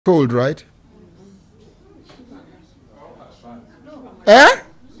Cold, right? Eh?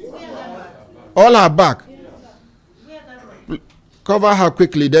 All her back. Cover her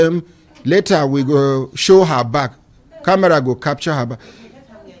quickly, then later we go show her back. Camera go capture her back.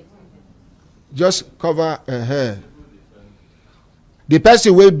 Just cover her hair. The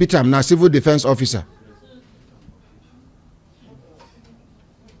person will beat him now, civil defense officer.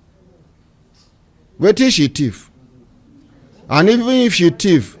 Wait till she thief. And even if she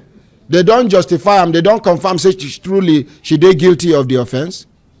thief, they don't justify him, they don't confirm say truly she did guilty of the offense.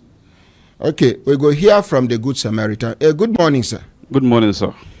 Okay, we go hear from the Good Samaritan. Good morning, sir. Good morning,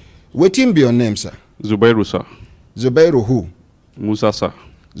 sir. Waiting be your name, sir. Zubairu, sir. Zubairu who? Musa, sir.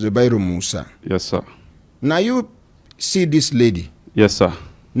 Zubairu Musa. Yes, sir. Now you see this lady. Yes, sir.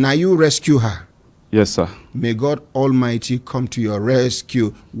 Now you rescue her. Yes, sir. May God Almighty come to your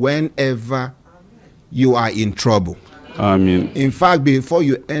rescue whenever you are in trouble. Amen. In fact, before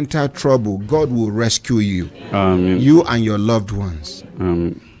you enter trouble, God will rescue you. Amen. You and your loved ones.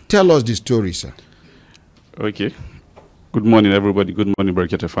 Amen. Tell us the story, sir. Okay. Good morning, everybody. Good morning,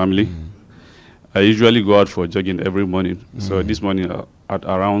 Brekete Family. I usually go out for jogging every morning. So this morning at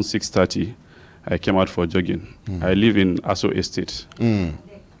around 6:30, I came out for jogging. I live in Aso Estate,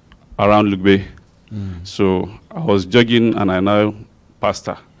 around Lugbe. So I was jogging and I now passed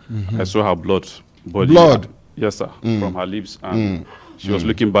her. I saw her blood. Blood? Yes, sir, from her lips. And she was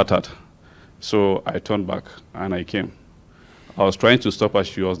looking battered. So I turned back and I came. I was trying to stop her.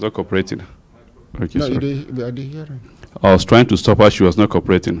 She was not cooperating. Okay, No, sorry. I was trying to stop her. She was not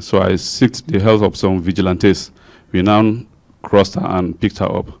cooperating. So I sought the help of some vigilantes. We now crossed her and picked her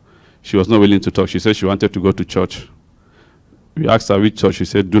up. She was not willing to talk. She said she wanted to go to church. We asked her which church. She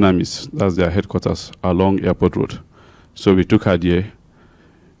said Dunamis. That's their headquarters along Airport Road. So we took her there.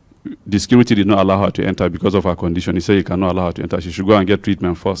 The security did not allow her to enter because of her condition. He said he cannot allow her to enter. She should go and get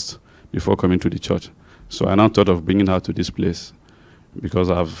treatment first before coming to the church. So I now thought of bringing her to this place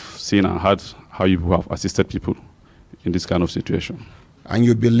because I've seen and heard how you have assisted people in this kind of situation. And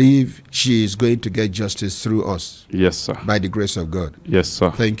you believe she is going to get justice through us? Yes, sir. By the grace of God? Yes,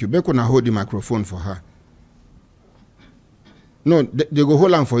 sir. Thank you. Make una hold the microphone for her. No, they go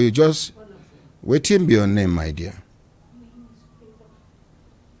hold on for you. Just wait till be your name, my dear.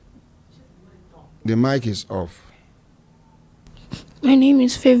 The mic is off. My name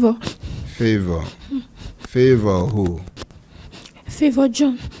is Favor. Favor. Favor who? Favor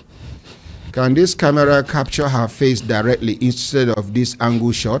John. Can this camera capture her face directly instead of this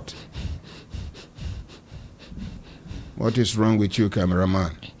angle shot? What is wrong with you,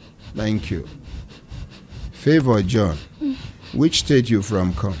 cameraman? Thank you. Favor John. Which state you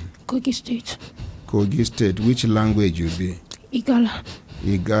from come? Kogi State. Kogi State. Which language you be? Igala.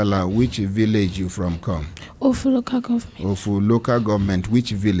 Igala. Which village you from come? Ofu local government. Ofu local government.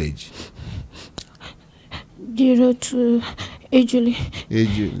 Which village? The road to Ejuli.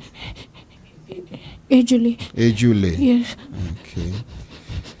 Ejuli. Ejule. Yes. Okay.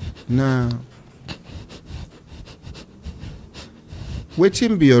 Now,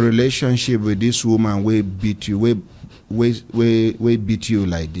 wetin be your relationship with this woman wey beat you, wey beat you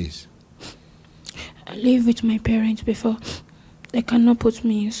like this? I live with my parents before. They cannot put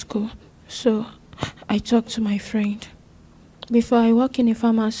me in school. So I talked to my friend. Before I work in a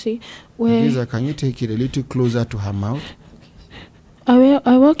pharmacy where... Lisa, can you take it a little closer to her mouth?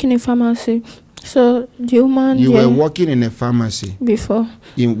 I work in a pharmacy. So the woman... You were working in a pharmacy? Before.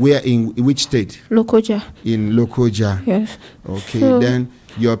 In where? In which state? Lokoja. In Lokoja? Yes. Okay, so, then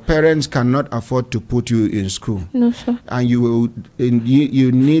your parents cannot afford to put you in school? No, sir. And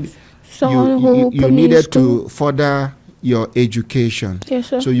you need... Someone you needed to further your education. Yes,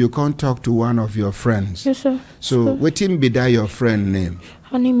 sir. So you can't talk to one of your friends. Yes, sir. So wetin be that your friend name?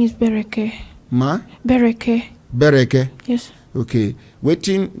 Her name is Brekete. Ma? Brekete. Brekete? Yes. Okay.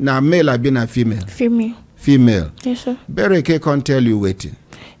 Wetin na male or be na female? Female. Female. Yes, sir. Brekete can't tell you wetin.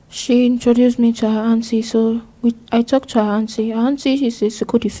 She introduced me to her auntie, so I talked to her auntie. Her auntie is a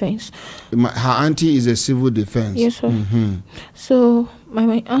civil defense. Her auntie is a civil defense? Yes, sir. So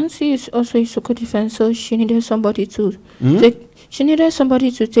my auntie is also a civil defense, so she needed somebody to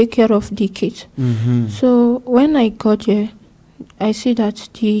take care of the kids. So when I got here, I see that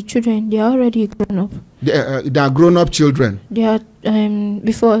the children, they are already grown up. They are grown up children? They are,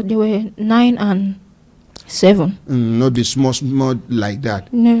 before they were 9 and 7. Not be small like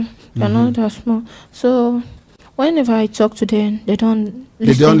that? No, they're not that small. So whenever I talk to them, they don't listen.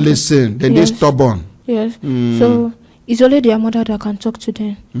 They don't listen. Then they're stubborn. Yes. So it's only their mother that can talk to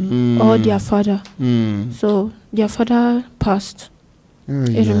them, or their father. So their father passed.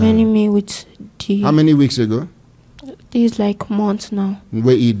 Remaining me with the... How many weeks ago? This is like months now.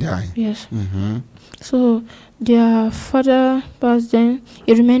 Where he died. Yes. So their father passed then.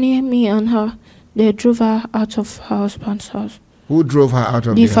 It remaining me and her. They drove her out of her husband's house. Who drove her out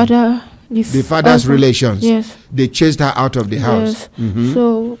of the house? father? The father's relations. Yes. They chased her out of the house. Yes.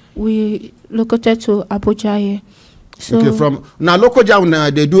 So we located to Abuja here. So okay, from now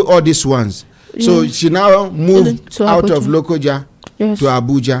Lokoja, they do all these ones. So she now moved out of Lokoja to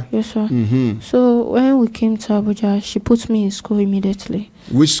Abuja. Yes, sir. So when we came to Abuja, she put me in school immediately.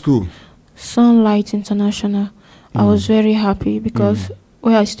 Which school? Sunlight International. I was very happy because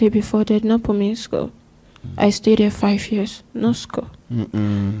where I stayed before, they did not put me in school. I stayed there 5 years, no school.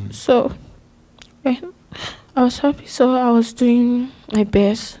 So I was happy. So I was doing my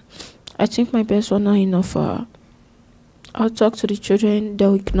best. I think my best was not enough for her. I'll talk to the children,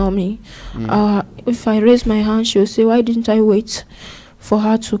 they'll ignore me. If I raise my hand, she'll say, why didn't I wait for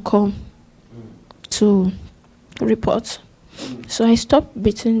her to come to report? So I stopped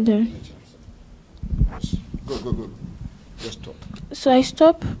beating them. Go. Just stop. So I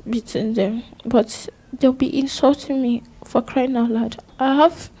stopped beating them, but they'll be insulting me for crying out loud. I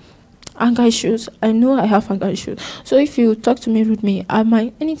have anger issues. I know I have anger issues. So if you talk to me rudely,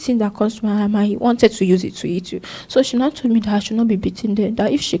 anything that comes to my mind, I wanted to use it to eat you. So she now told me that I should not be beating them,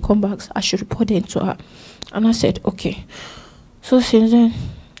 that if she comes back, I should report them to her. And I said, okay. So since then,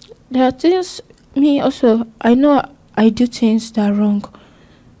 there are things, me also, I know I do things that are wrong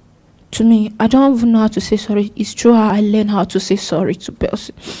to me. I don't even know how to say sorry. It's true how I learned how to say sorry to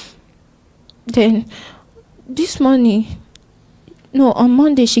person. Then, this morning, no, on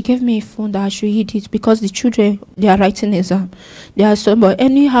Monday, she gave me a phone that I should eat it because the children, they are writing exam. They are so, but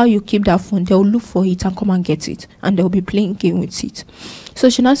anyhow you keep that phone, they'll look for it and come and get it. And they'll be playing game with it. So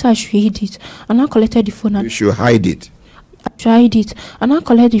she now said I should eat it. And I collected the phone. You should hide it. I tried it. And I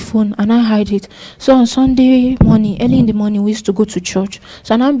collected the phone and I hide it. So on Sunday morning, early in the morning, we used to go to church.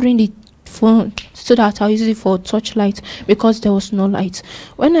 So I now bring the phone so that I'll use it for torchlight because there was no light.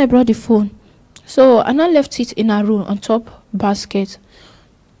 When I brought the phone, so and I left it in her room on top basket.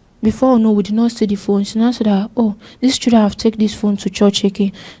 Before no, we did not see the phone. She now said that, oh, these children have taken this phone to church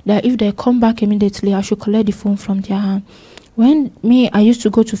again. That if they come back immediately, I should collect the phone from their hand. When I used to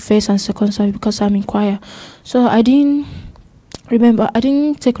go to first and second service because I'm in choir. So I didn't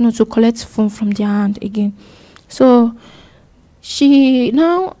take note to collect phone from their hand again. So she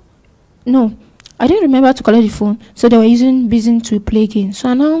now, no, I didn't remember to collect the phone. So they were busy to play games. So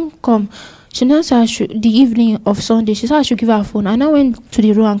I now come. She now said the evening of Sunday, she said I should give her a phone. I now went to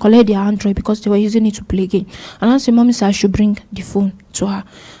the room and collect their Android because they were using it to play game. And I said, Mommy said I should bring the phone to her.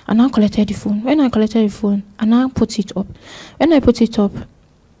 And I collected the phone. When I collected the phone, and I put it up. When I put it up,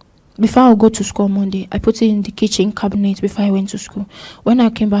 before I go to school on Monday, I put it in the kitchen cabinet before I went to school. When I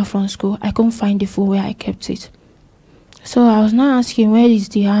came back from school, I couldn't find the phone where I kept it. So I was now asking, where is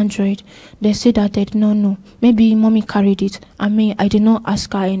the Android? They said that they did not know. Maybe Mommy carried it. I did not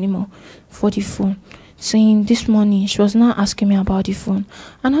ask her anymore for the phone. Saying this morning, she was not asking me about the phone.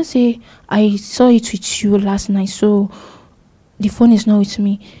 And I say, I saw it with you last night, so the phone is not with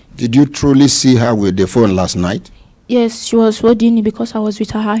me. Did you truly see her with the phone last night? Yes, she was holding it because I was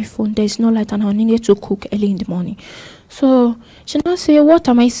with her iPhone. There is no light and I needed to cook early in the morning. So she now say, what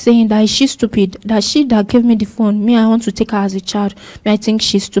am I saying? That she's stupid? That she that gave me the phone, I want to take her as a child. I think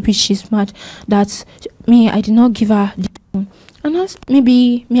she's stupid, she's mad. That I did not give her the phone. And as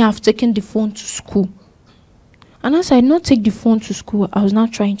maybe I've taken the phone to school. And as I did not take the phone to school, I was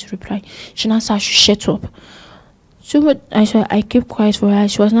not trying to reply. She now said I should shut up. So I kept quiet for her.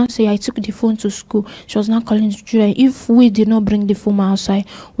 She was not saying I took the phone to school. She was not calling the children. If we did not bring the phone outside,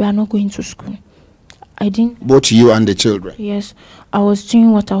 we are not going to school. I didn't. Both you and the children? Yes. I was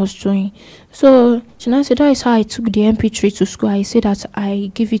doing what I was doing. So she now said, that is how I took the MP3 to school. I said that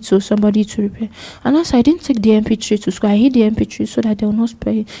I give it to somebody to repair. And as I didn't take the MP3 to school, I hid the MP3 so that they will not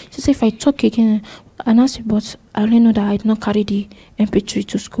spell it. She said, if I talk again, and I said, but I only know that I did not carry the MP3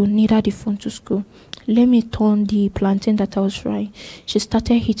 to school, neither the phone to school. Let me turn the plantain that I was frying. She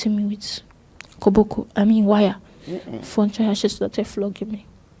started hitting me with wire. Phone charger. She started flogging me.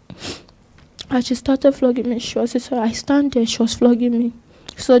 As she started flogging me, I stand there, she was flogging me.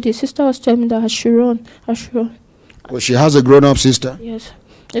 So the sister was telling me that I should run. Well, she has a grown-up sister? Yes.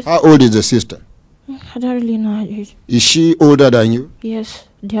 How old is the sister? I don't really know her age. Is she older than you? Yes,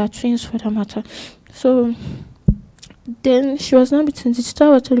 they are twins for that matter. So then she was not beating. The sister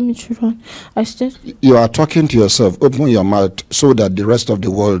was telling me to run. You are talking to yourself. Open your mouth so that the rest of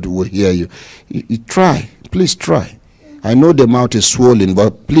the world will hear you. You try. Please try. I know the mouth is swollen,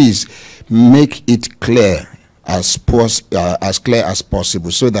 but please make it clear as clear as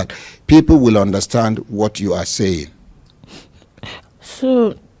possible so that people will understand what you are saying.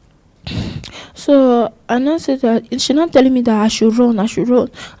 So and I said that she not telling me that I should run.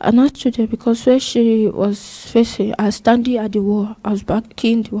 And I stood there because where she was facing, I was standing at the wall. I was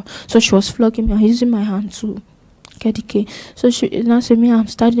backing the wall. So she was flogging me and using my hand to get the key. So she now said me, I'm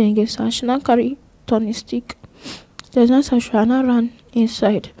standing against her. She now carry turning stick. There's not such and I ran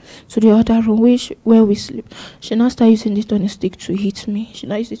inside to the other room where we sleep. She now started using the turning stick to hit me. She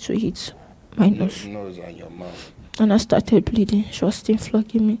now used it to hit my nose and your mouth. And I started bleeding. She was still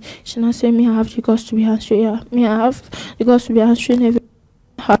flogging me. She now said me I have the guts to be answering her. Me I have the guts to be answering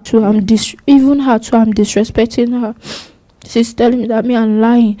her too. I'm disrespecting her. She's telling me that me I'm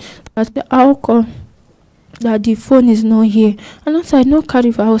lying. I said, how come that the phone is not here? And I said, no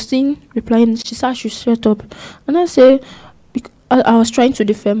carry. I was still replying. She said I should shut up. And I said, I was trying to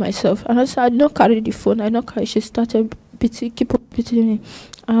defend myself. And I said, I don't carry the phone. I don't carry. She started keep beating me.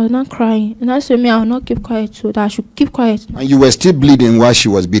 I was not crying. And I said, me, I will not keep quiet, so that I should keep quiet. And you were still bleeding while she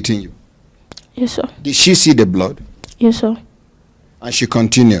was beating you? Yes, sir. Did she see the blood? Yes, sir. And she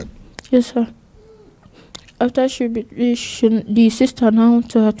continued? Yes, sir. After the sister now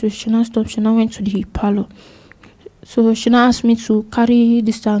told her to, she now stopped. She now went to the parlor. So she now asked me to carry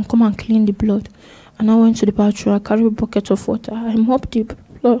this and come and clean the blood. And I went to the bathroom. I carried a bucket of water. I mopped the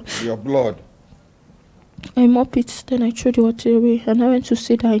blood. Your blood? I mopped it, then I threw the water away, and I went to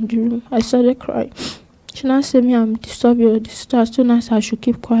sit down in the room. I started crying. She now said me, I'm disturbing your sister. So nice, I should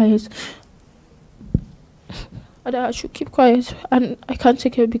keep quiet. And I should keep quiet, and I can't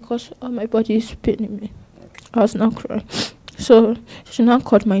take it because all my body is paining me. I was not crying. So she now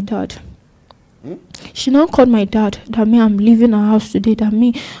called my dad. She now called my dad that me, I'm leaving her house today. That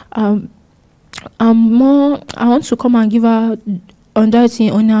me, I want to come and give her on that thing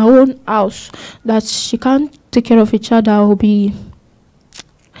on her own house, that she can't take care of a child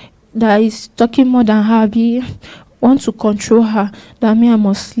that is talking more than her, want to control her, that me I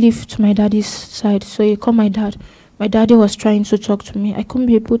must leave to my daddy's side. So he called my dad. My daddy was trying to talk to me. I couldn't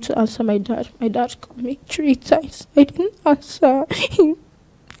be able to answer my dad. My dad called me 3 times. I didn't answer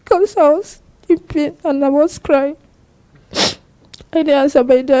because I was in pain and I was crying. I didn't answer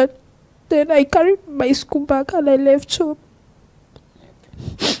my dad. Then I carried my school bag and I left home.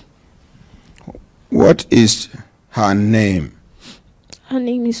 What is her name? Her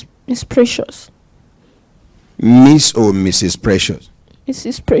name is Miss Precious. Miss or Mrs. Precious?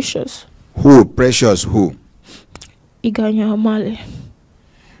 Mrs. Precious. Who? Precious who? Iganya Omale.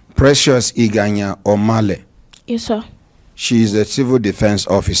 Precious Iganya Omale. Yes, sir. She is a civil defense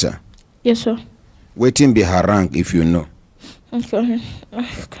officer. Yes, sir. Waiting be her rank if you know. Okay.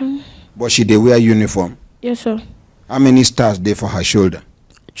 But she dey wear uniform? Yes, sir. How many stars dey for her shoulder?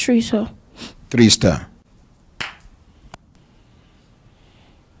 3, sir. 3 star.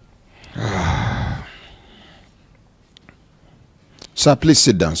 Sir, please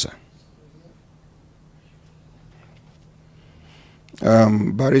sit down, sir.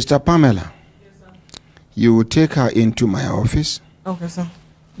 Barrister Pamela, yes, sir. You will take her into my office. Okay, sir.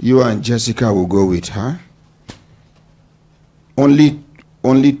 You and Jessica will go with her. Only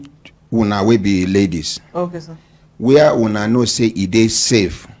una will be ladies. Okay, sir. Where una know say it is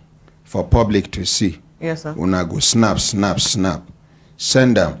safe for public to see. Yes, sir. Una go snap.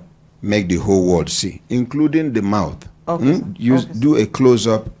 Send them, make the whole world see, including the mouth. Okay, Use okay, do a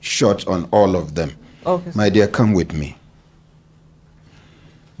close-up shot on all of them. Okay, My dear, come with me.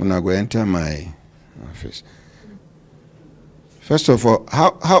 Una go enter my office. First of all,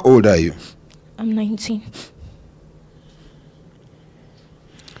 how old are you? I'm 19.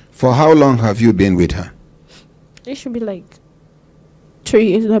 For how long have you been with her? It should be like 3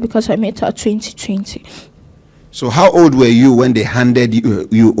 years now because I met her 2020. So how old were you when they handed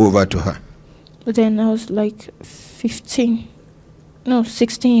you over to her? But then I was like 16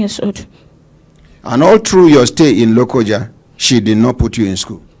 years old. And all through your stay in Lokoja, she did not put you in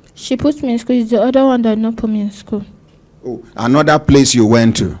school? She put me in school. It's the other one that did not put me in school. Oh, another place you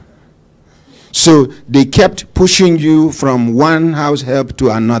went to. So they kept pushing you from one house help to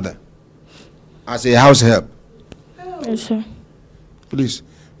another as a house help. Yes, sir. Please,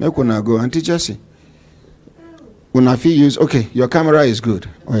 make una go. Auntie Jessie, una fi use. Okay, your camera is good.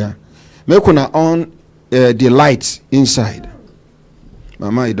 Oh yeah, make una on the lights inside.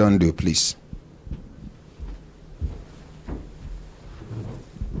 Mama, you don't do, please.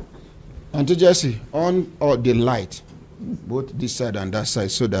 Auntie Jessie, on all the light, both this side and that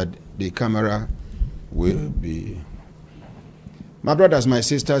side, so that the camera will be. My brothers, my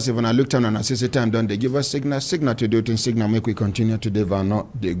sisters, even I looked down and I see time done, they give us signal to do it in signal, make we continue to the van, not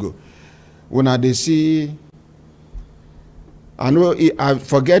they go. When they see, I know I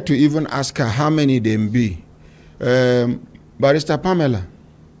forget to even ask her how many them be. Barrister Pamela.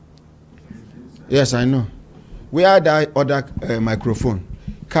 Yes, I know. Where that other microphone?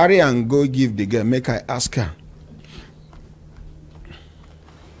 Carry and go give the girl. Make I ask her.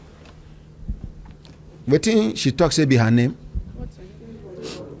 Waiting, she talks say be her name.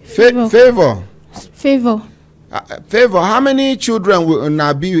 Favor. Favor. Favor. Favor. How many children will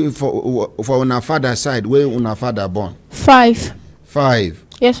una be for una father's side? Where una father born? 5. 5.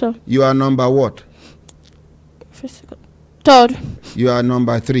 Yes, sir. You are number what? Third. You are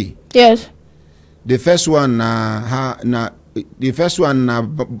number 3. Yes. The first one na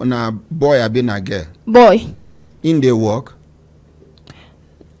boy abi na girl. Boy. In the work.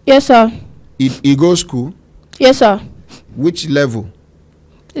 Yes, sir. He go school. Yes, sir. Which level?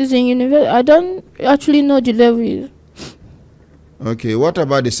 It's in university. I don't actually know the level. Okay. What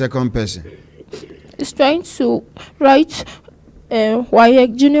about the second person? He's trying to write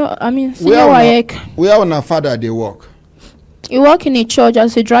WAEC junior. I mean senior WAEC. Where una father they work? He work in a church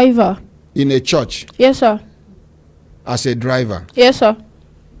as a driver. In a church. Yes, sir. As a driver. Yes, sir.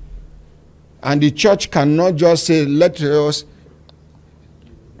 And the church cannot just say, let us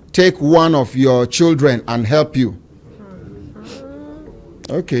take one of your children and help you.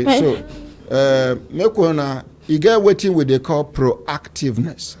 Okay, so make one you get waiting what they call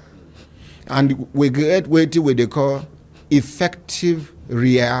proactiveness, and we get waiting what they call effective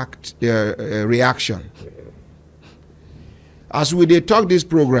reaction. As we talk this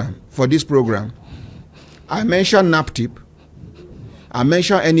program, I mention NAPTIP, I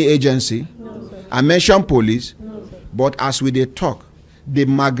mention any agency, I mention police, but as we talk, the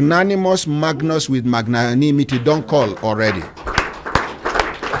magnanimous Magnus with magnanimity don't call already.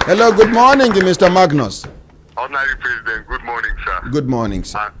 Hello, good morning, Mr. Magnus. Honorary President, good morning, sir. Good morning,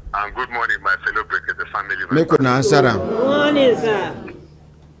 sir. And good morning, my fellow Brekete family members. Make una answer am. Good morning, sir.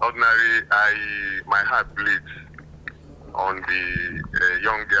 Ordinary, my heart bleeds on the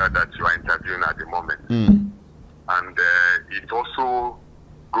young girl that you are interviewing at the moment. And it also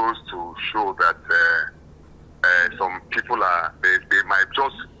goes to show that some people they might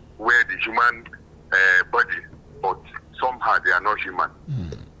just wear the human body, but somehow they are not human.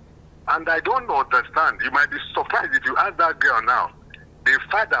 And I don't understand. You might be surprised if you ask that girl now. The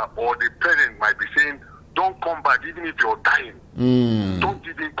father or the parent might be saying, don't come back even if you're dying. Don't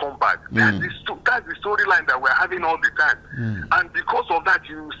even come back. That's the storyline that we're having all the time. And because of that,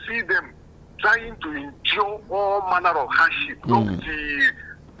 you see them trying to endure all manner of hardship, not the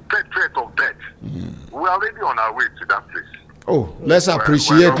threat of death. We're already on our way to that place. Oh, let's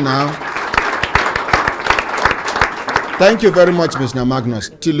appreciate now. Thank you very much, Mr.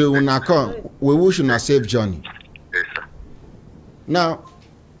 Magnus. Till you come, we wish you a safe journey. Yes, sir. Now,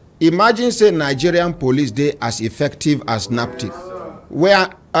 imagine say Nigerian police they as effective as NAPTIP.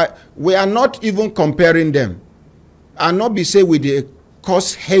 We are not even comparing them, and not be say with the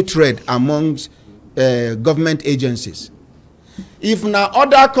cause hatred amongst government agencies. If now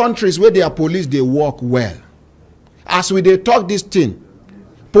other countries where their police they work well, as we they talk this thing,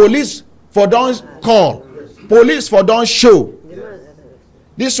 police for don't call, police for don't show.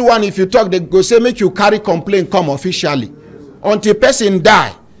 This one, if you talk, they go say make you carry complaint come officially until person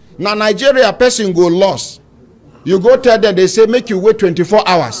die. Now Nigeria person go lost. You go tell them, they say make you wait 24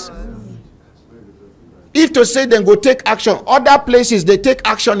 hours. If to say then go take action, other places they take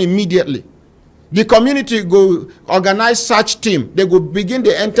action immediately. The community go organize search team. They go begin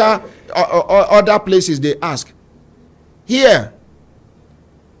to enter other places. They ask. Here,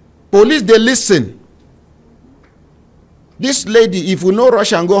 police they listen. This lady, if we no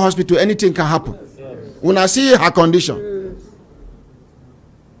rush and go hospital, anything can happen. When I see her condition.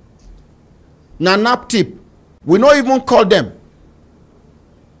 Now NAPTIP, we not even call them.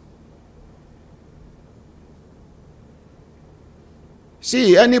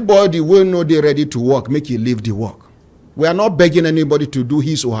 See, anybody will know they're ready to work, make you leave the work. We are not begging anybody to do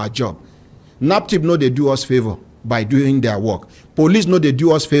his or her job. NAPTIP know they do us favor by doing their work. Police know they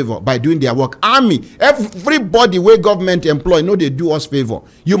do us favor by doing their work. Army, everybody where government employ know they do us favor.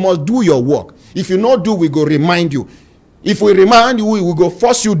 You must do your work. If you not do, we go remind you. If we remind you, we will go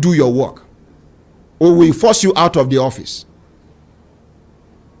force you do your work. Or we force you out of the office.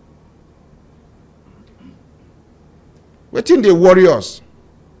 Waiting the warriors.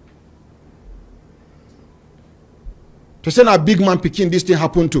 To send a big man picking this thing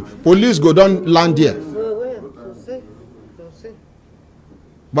happen to. Police go down land here.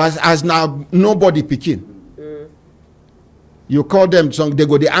 But as now nobody picking. You call them, so they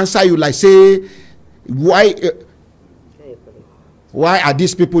go, they answer you like say, why are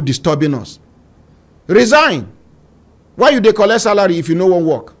these people disturbing us? Resign. Why you they collect salary if you no one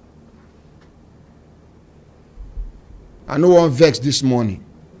work? I no wan vex this morning.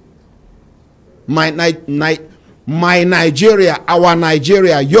 My Nigeria, our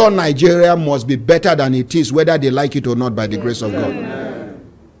Nigeria, your Nigeria must be better than it is, whether they like it or not, by the grace of God.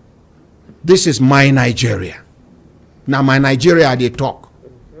 This is my Nigeria. Now my Nigeria, they talk.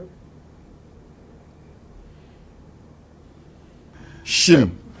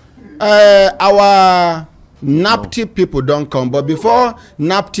 Shim. Our NAPTIP people don't come, but before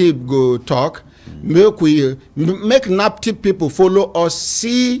NAPTIP go talk, make NAPTIP people follow us,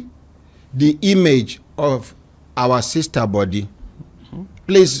 see the image of our sister body.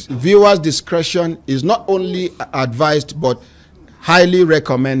 Please, viewers' discretion is not only advised but highly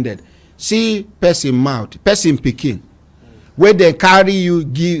recommended. See person mouth, person pikin, where they carry you,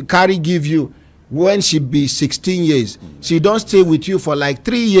 give you when she be 16 years. She don't stay with you for like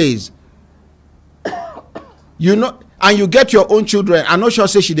 3 years. You know, and you get your own children. I'm not sure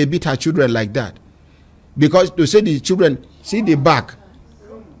say she they beat her children like that. Because to say the children, see the back,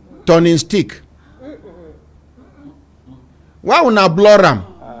 turning stick. Why una blur them?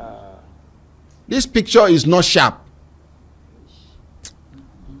 This picture is not sharp.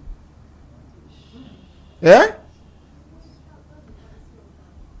 Yeah?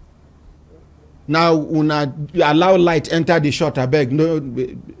 Now una allow light enter the shot, I beg. No.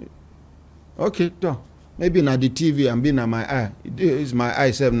 Okay, no. Maybe na the TV and be na my eye. It is my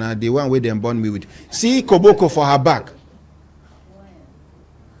eye self na the one where they born me with. See Koboko for her back.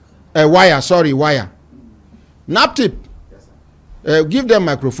 Wire, sorry, wire. NAPTIP. Give them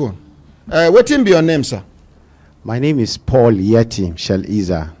microphone. What be your name, sir? My name is Paul Yeti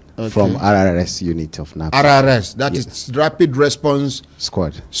Shaliza from RRS unit of NAPTIP. RRS, that is Rapid Response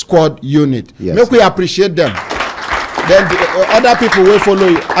Squad unit. Yes. Make we appreciate them. Then the, other people will follow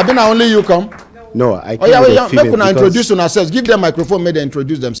you. I mean, only you come. No, I can't. Oh yeah, make we introduce ourselves. Give them microphone. Make them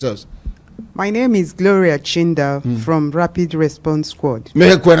introduce themselves. My name is Gloria Chinda from Rapid Response Squad.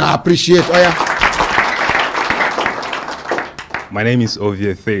 Make we appreciate. Oh yeah. My name is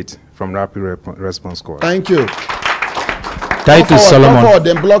Ovie Fate from Rapid Response Squad. Thank you. Titus Solomon.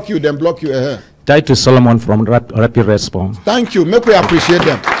 Then block you. Then block you. Titus Solomon from Rapid Response. Thank you. Make we appreciate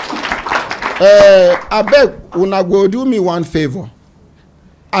them. I beg una go do me one favor.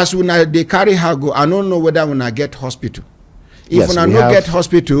 As una they carry her go, I don't know whether una get hospital. If yes, una no get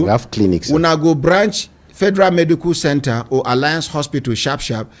hospital, we have clinics. Una go branch Federal Medical Center or Alliance Hospital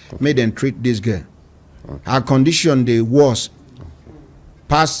sharp, make them treat this girl. Her condition they worse.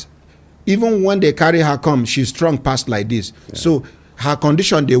 Pass, even when they carry her come, she's strong past like this. Yeah. So her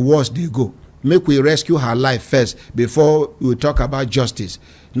condition they worse they go. Make we rescue her life first before we talk about justice.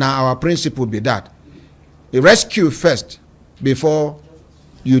 Now our principle be that. Rescue first before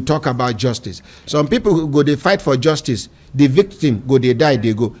you talk about justice. Some people who go they fight for justice, the victim go they die,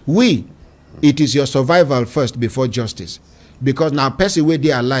 they go. It is your survival first before justice. Because now person where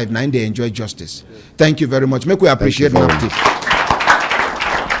they are alive, now they enjoy justice. Thank you very much. Make we appreciate NAPTIP.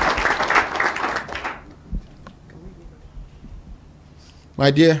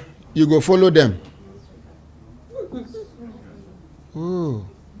 My dear, you go follow them. Ooh.